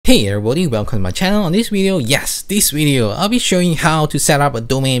Hey everybody, welcome to my channel. On this video, I'll be showing you how to set up a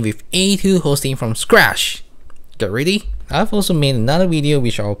domain with A2 hosting from scratch. Get ready? I've also made another video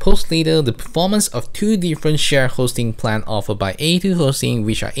which I'll post later, the performance of two different shared hosting plans offered by A2 hosting,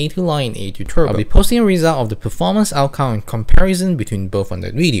 which are A2 Lite and A2 Turbo. I'll be posting a result of the performance outcome and comparison between both on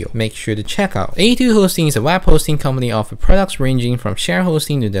that video. Make sure to check out. A2 hosting is a web hosting company offering products ranging from shared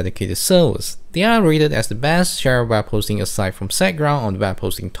hosting to dedicated servers. They are rated as the best shared web hosting aside from SiteGround on the web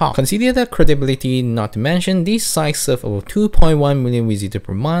hosting top. Consider their credibility, not to mention these sites serve over 2.1 million visitors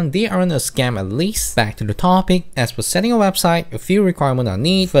per month. They aren't a scam at least. Back to the topic, as for setting a website, a few requirements are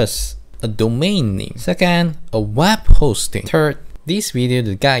needed. First, a domain name. Second, a web hosting. Third, this video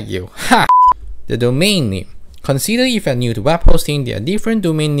to guide you. The domain name. Consider if you're new to web hosting, there are different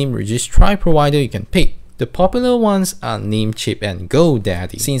domain name registry providers you can pick. The popular ones are Namecheap and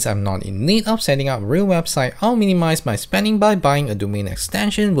GoDaddy. Since I'm not in need of setting up a real website, I'll minimize my spending by buying a domain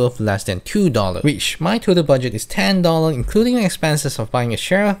extension worth less than $2, which my total budget is $10, including the expenses of buying a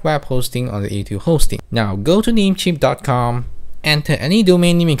shared web hosting on the A2 hosting. Now go to namecheap.com, enter any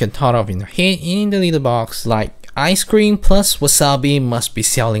domain name you can thought of in your head in the little box, like ice cream plus wasabi must be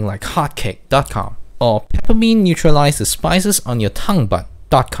selling like hotcake.com, or peppermint neutralize the spices on your tongue butt.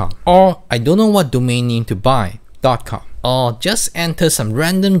 Or I don't know what domain name to buy.com, or just enter some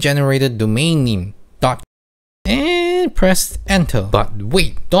random generated domain name.com and press enter. But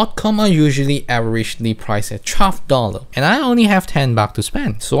wait, .com are usually averagely priced at $12 and I only have $10 to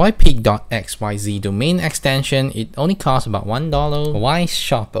spend, so I picked .xyz domain extension. It only costs about $1. Why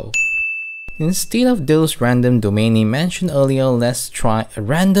shoppo? Instead of those random domain name mentioned earlier, let's try a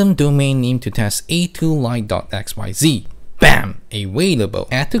random domain name to test a2lite.xyz. Bam! Available.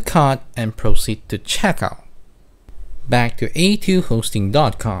 Add to cart and proceed to checkout. Back to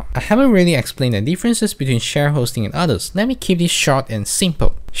a2hosting.com. I haven't really explained the differences between shared hosting and others. Let me keep this short and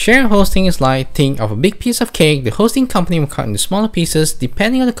simple. Shared hosting is like, think of a big piece of cake. The hosting company will cut into smaller pieces.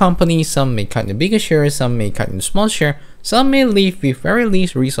 Depending on the company, some may cut into bigger shares, some may cut into small share, some may leave with very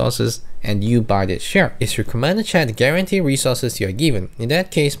least resources and you buy that share. It's recommended to check the guaranteed resources you are given. In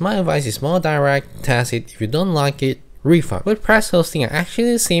that case, my advice is more direct. Test it. If you don't like it, refund. WordPress hosting are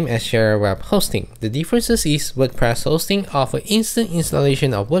actually the same as shared web hosting. The differences is WordPress hosting offer instant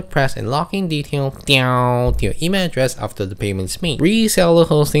installation of WordPress and login detail down to your email address after the payment is made. Reseller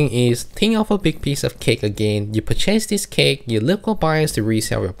hosting is, think of a big piece of cake again. You purchase this cake, you look for buyers to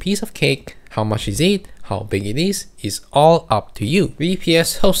resell your piece of cake. How much is it? How big it is all up to you.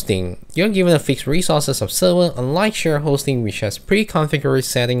 VPS hosting. You're given a fixed resources of server, unlike shared hosting which has pre-configured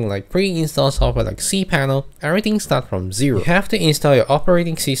settings like pre-installed software like cPanel. Everything starts from zero. You have to install your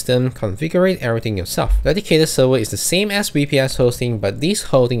operating system, configure everything yourself. Dedicated server is the same as VPS hosting, but this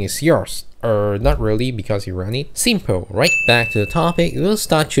hosting is yours. Not really, because you run it. Simple, right? Back to the topic, we'll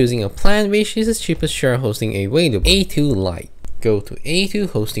start choosing a plan which is the cheapest shared hosting available, A2 Lite. Go to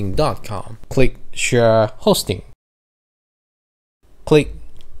a2hosting.com, click Share Hosting, click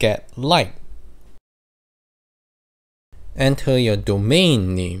Get Lite, enter your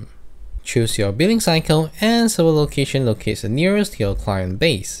domain name, choose your billing cycle and server location locates the nearest to your client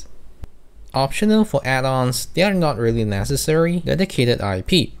base. Optional for add-ons, they are not really necessary. Dedicated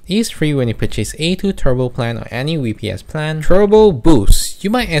IP is free when you purchase A2 Turbo plan or any VPS plan. Turbo Boost, you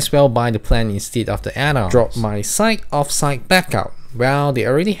might as well buy the plan instead of the add-on. Drop my site offsite backup. Well, they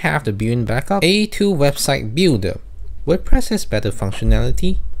already have the built-in backup. A2 Website Builder, WordPress has better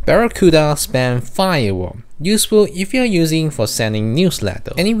functionality. Barracuda Spam Firewall, useful if you're using for sending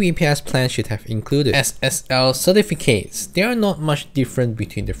newsletter. Any VPS plan should have included SSL certificates. They are not much different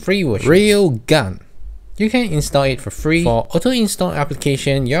between the free versions. Railgun, you can install it for free. For auto-install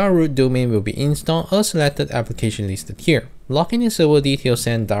application, your root domain will be installed or selected application listed here. Login and server details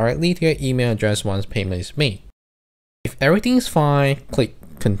sent directly to your email address once payment is made. If everything is fine, click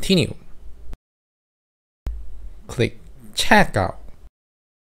Continue. Click Checkout.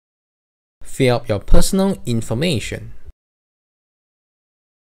 Fill up your personal information.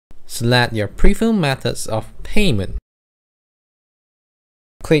 Select your preferred methods of payment.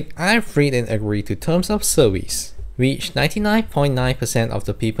 Click I've read and agree to terms of service, which 99.9% of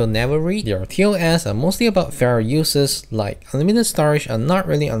the people never read. Your TOS are mostly about fair uses like unlimited storage or not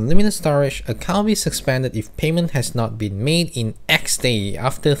really unlimited storage. Account will be suspended if payment has not been made in X day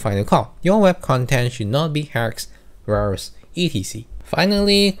after final call. Your web content should not be hacked, virus, etc.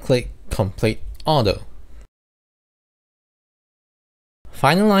 Finally, click Complete Order.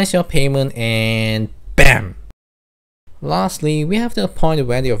 Finalize your payment and bam! Lastly, we have to appoint the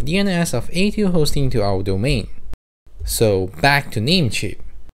value of DNS of A2 hosting to our domain. So back to Namecheap.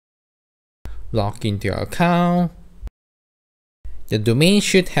 Log into your account. The domain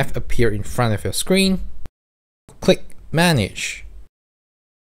should have appeared in front of your screen. Click Manage.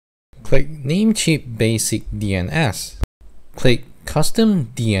 Click Namecheap Basic DNS. Click Custom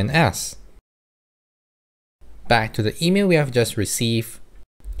DNS. Back to the email we have just received.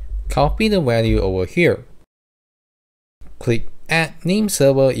 Copy the value over here. Click Add Name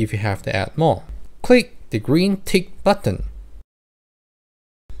Server if you have to add more. Click the green tick button.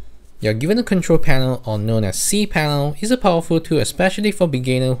 You're given a control panel, or known as cPanel. Is a powerful tool especially for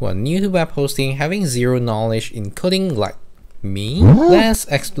beginners who are new to web hosting, having zero knowledge in coding like me. Let's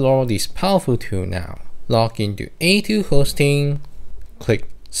explore this powerful tool now. Log into A2 Hosting, click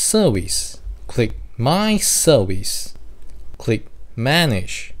Service, click My Service, click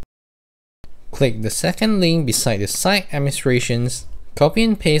Manage. Click the second link beside the site administrations, copy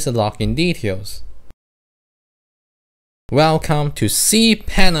and paste the login details. Welcome to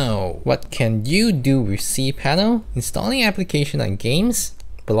cPanel! What can you do with cPanel? Installing applications like games,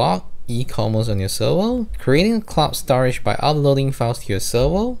 blog, e-commerce on your server, creating a cloud storage by uploading files to your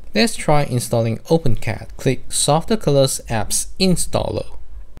server. Let's try installing OpenCAD. Click Softer Colors Apps Installer.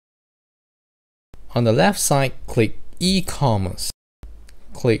 On the left side, click e-commerce.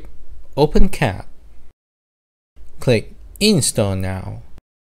 Click OpenCAD. Click Install Now.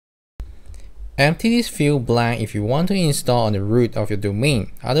 Empty this field blank if you want to install on the root of your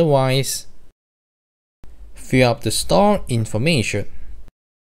domain. Otherwise, fill up the stored information.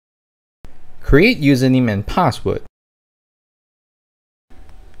 Create username and password.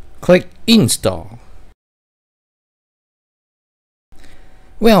 Click Install.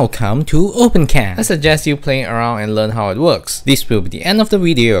 Welcome to OpenCAD. I suggest you play around and learn how it works. This will be the end of the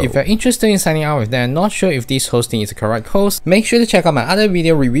video. If you're interested in signing up with them and not sure if this hosting is the correct host, make sure to check out my other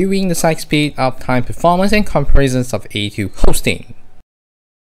video reviewing the site speed, uptime, performance, and comparisons of A2 hosting.